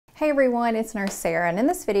Hey everyone, it's Nurse Sarah, and in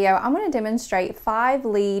this video I'm going to demonstrate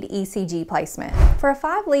 5-lead ECG placement. For a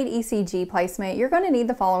 5-lead ECG placement, you're going to need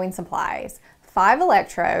the following supplies: 5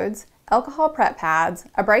 electrodes, alcohol prep pads,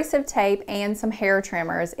 abrasive tape, and some hair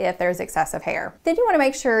trimmers if there's excessive hair. Then you want to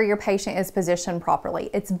make sure your patient is positioned properly.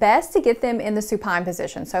 It's best to get them in the supine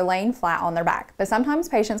position, so laying flat on their back. But sometimes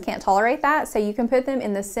patients can't tolerate that, so you can put them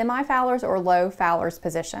in the semi-Fowler's or low Fowler's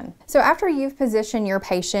position. So after you've positioned your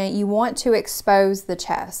patient, you want to expose the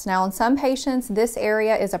chest. Now in some patients, this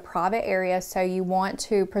area is a private area, so you want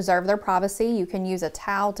to preserve their privacy. You can use a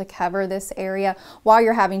towel to cover this area while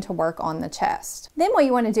you're having to work on the chest. Then what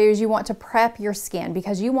you want to do is you want to prep your skin,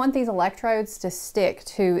 because you want these electrodes to stick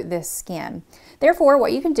to this skin. Therefore,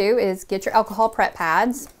 what you can do is get your alcohol prep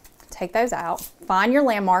pads, take those out, find your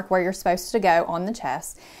landmark where you're supposed to go on the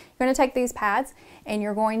chest. You're going to take these pads and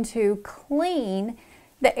you're going to clean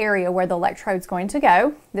the area where the electrode's going to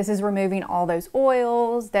go. This is removing all those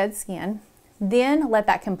oils, dead skin. Then let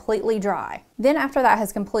that completely dry. Then after that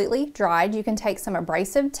has completely dried, you can take some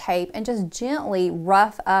abrasive tape and just gently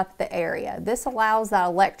rough up the area. This allows that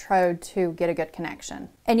electrode to get a good connection.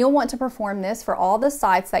 And you'll want to perform this for all the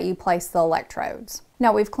sites that you place the electrodes.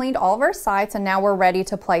 Now we've cleaned all of our sites and now we're ready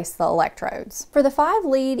to place the electrodes. For the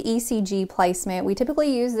 5-lead ECG placement, we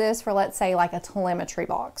typically use this for, let's say, like a telemetry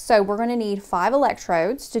box. So we're going to need 5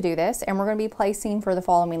 electrodes to do this, and we're going to be placing for the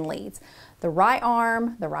following leads: the right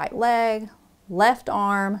arm, the right leg, left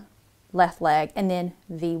arm, left leg, and then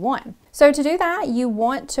V1. So to do that, you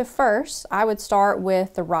want to first, I would start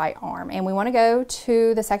with the right arm, and we want to go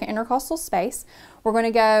to the second intercostal space. We're going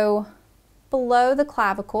to go below the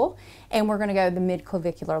clavicle, and we're going to go the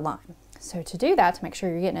midclavicular line. So to do that, to make sure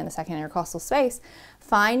you're getting in the second intercostal space,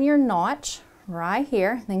 find your notch right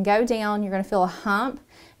here, then go down. You're going to feel a hump.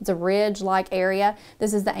 It's a ridge-like area.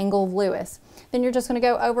 This is the angle of Lewis. Then you're just going to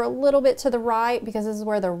go over a little bit to the right, because this is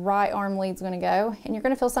where the right arm lead's going to go, and you're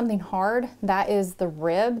going to feel something hard. That is the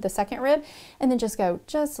rib, the second rib, and then just go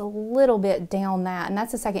just a little bit down that, and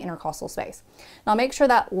that's the second intercostal space. Now make sure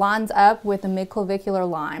that lines up with the midclavicular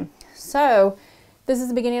line. So this is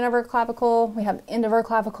the beginning of our clavicle. We have the end of our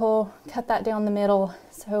clavicle. Cut that down the middle.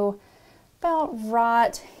 So about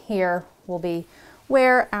right here will be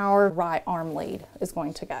where our right arm lead is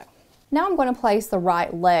going to go. Now I'm going to place the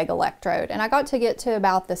right leg electrode, and I got to get to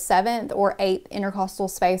about the 7th or 8th intercostal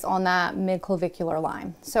space on that midclavicular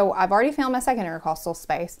line. So I've already found my second intercostal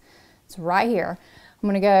space. It's right here. I'm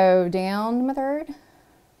going to go down to my 3rd,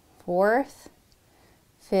 4th,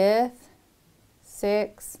 5th,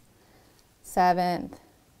 6th, 7th,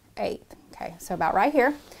 8th. Okay, so about right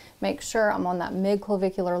here. Make sure I'm on that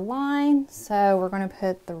midclavicular line. So we're going to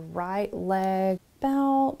put the right leg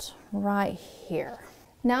about right here.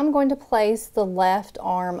 Now I'm going to place the left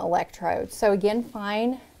arm electrode. So again,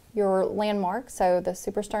 find your landmark. So the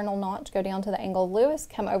suprasternal notch, go down to the angle of Lewis,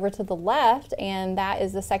 come over to the left, and that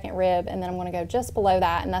is the second rib. And then I'm going to go just below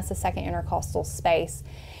that, and that's the second intercostal space.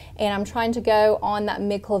 And I'm trying to go on that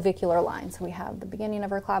midclavicular line. So we have the beginning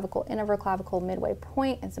of our clavicle, end of our clavicle, midway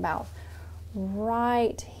point. It's about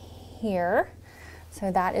right here.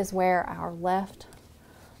 So that is where our left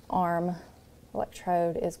arm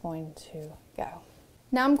electrode is going to go.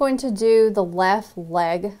 Now I'm going to do the left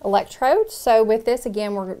leg electrode. So with this,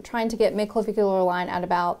 again, we're trying to get midclavicular line at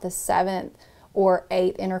about the 7th or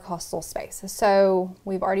 8th intercostal space. So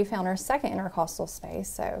we've already found our second intercostal space.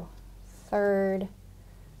 So 3rd,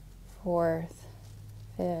 4th,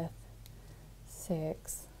 5th,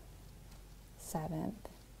 6th, 7th,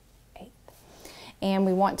 8th. And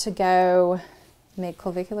we want to go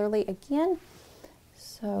midclavicularly again.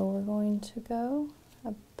 So we're going to go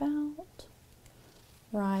about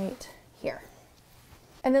right here.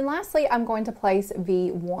 And then lastly, I'm going to place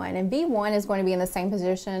V1. And V1 is going to be in the same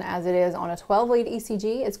position as it is on a 12-lead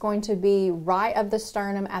ECG. It's going to be right of the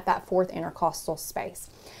sternum at that 4th intercostal space.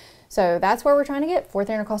 So that's where we're trying to get, 4th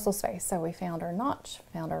intercostal space. So we found our notch,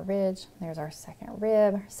 found our ridge. There's our second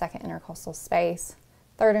rib, second intercostal space,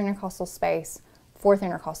 3rd intercostal space, 4th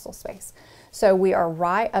intercostal space. So we are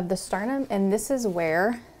right of the sternum, and this is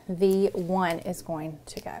where V1 is going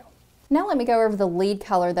to go. Now let me go over the lead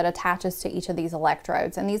color that attaches to each of these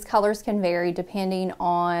electrodes. And these colors can vary depending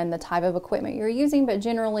on the type of equipment you're using, but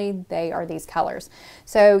generally they are these colors.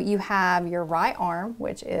 So you have your right arm,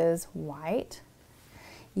 which is white.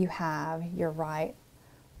 You have your right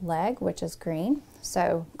leg, which is green.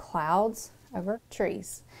 So clouds over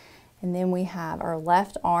trees. And then we have our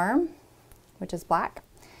left arm, which is black.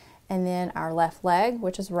 And then our left leg,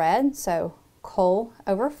 which is red. So coal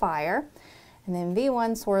over fire. And then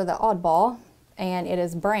V1 sort of the oddball, and it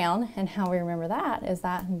is brown, and how we remember that is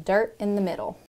that dirt in the middle.